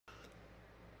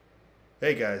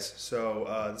Hey guys, so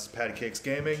this is Patty Cakes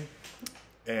Gaming,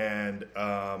 and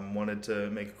wanted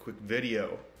to make a quick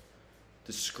video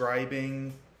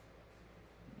describing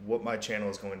what my channel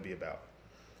is going to be about.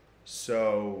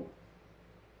 So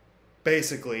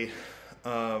basically,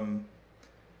 I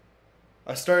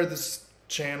started this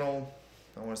channel,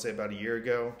 I want to say about a year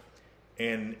ago,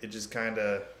 and it just kind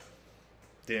of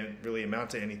didn't really amount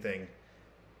to anything.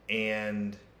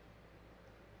 And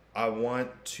I want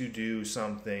to do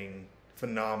something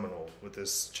phenomenal with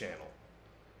this channel.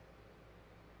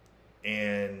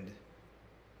 And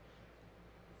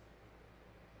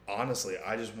honestly,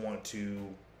 I just want to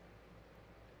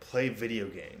play video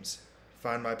games,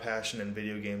 find my passion in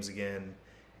video games again,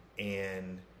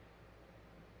 and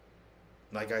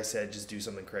like I said, just do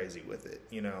something crazy with it,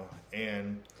 you know.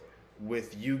 And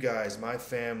with you guys, my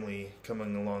family,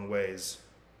 coming along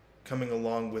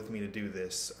with me to do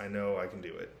this, I know I can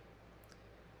do it.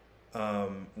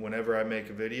 Whenever I make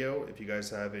a video, if you guys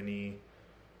have any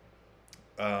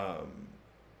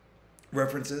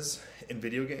references in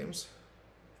video games,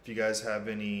 if you guys have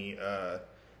any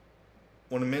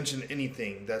want to mention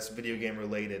anything that's video game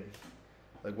related,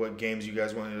 like what games you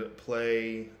guys want to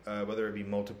play, whether it be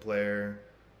multiplayer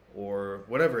or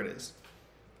whatever it is,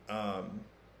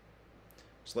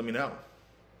 just let me know.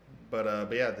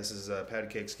 But yeah, this is Patty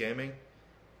Cakes Gaming,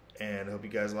 and I hope you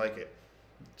guys like it.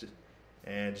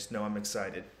 And just know I'm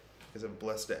excited, because have a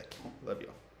blessed day. Love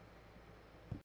y'all.